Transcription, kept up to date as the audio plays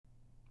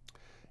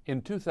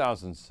In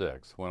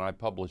 2006, when I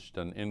published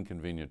An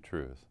Inconvenient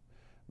Truth,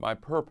 my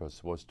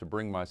purpose was to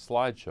bring my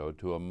slideshow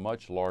to a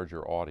much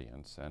larger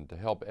audience and to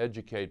help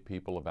educate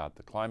people about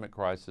the climate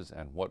crisis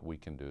and what we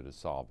can do to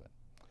solve it.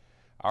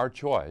 Our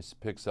choice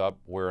picks up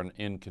where An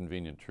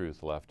Inconvenient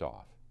Truth left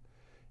off.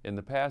 In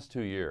the past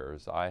 2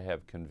 years, I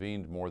have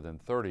convened more than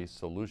 30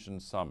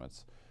 solution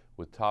summits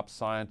with top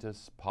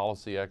scientists,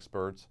 policy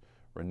experts,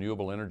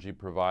 renewable energy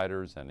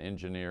providers, and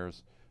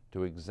engineers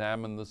to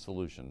examine the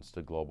solutions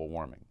to global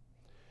warming.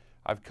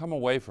 I've come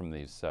away from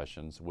these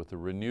sessions with a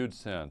renewed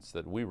sense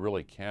that we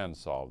really can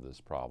solve this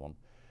problem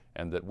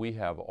and that we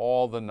have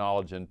all the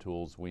knowledge and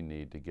tools we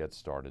need to get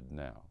started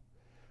now.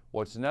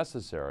 What's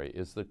necessary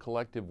is the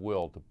collective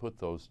will to put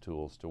those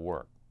tools to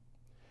work.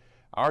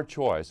 Our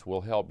choice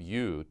will help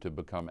you to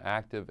become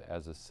active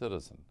as a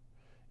citizen.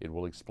 It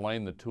will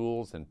explain the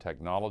tools and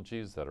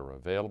technologies that are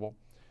available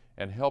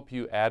and help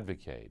you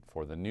advocate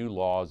for the new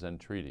laws and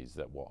treaties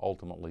that will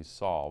ultimately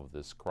solve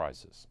this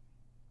crisis.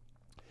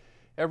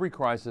 Every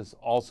crisis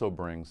also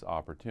brings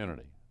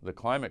opportunity. The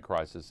climate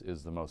crisis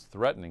is the most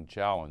threatening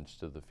challenge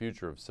to the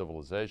future of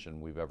civilization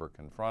we've ever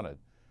confronted,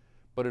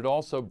 but it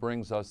also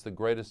brings us the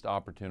greatest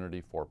opportunity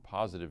for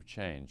positive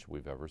change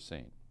we've ever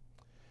seen.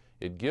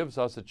 It gives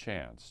us a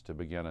chance to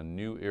begin a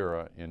new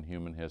era in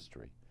human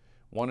history,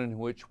 one in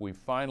which we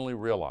finally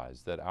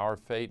realize that our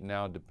fate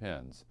now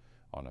depends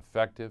on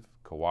effective,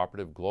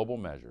 cooperative global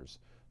measures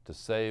to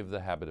save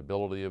the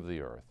habitability of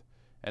the earth,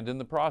 and in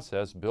the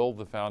process build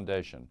the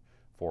foundation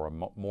for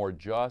a more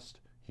just,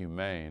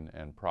 humane,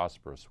 and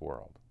prosperous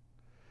world.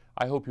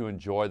 I hope you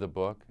enjoy the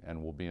book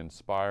and will be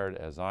inspired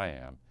as I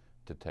am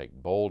to take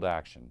bold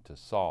action to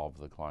solve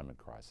the climate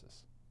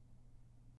crisis.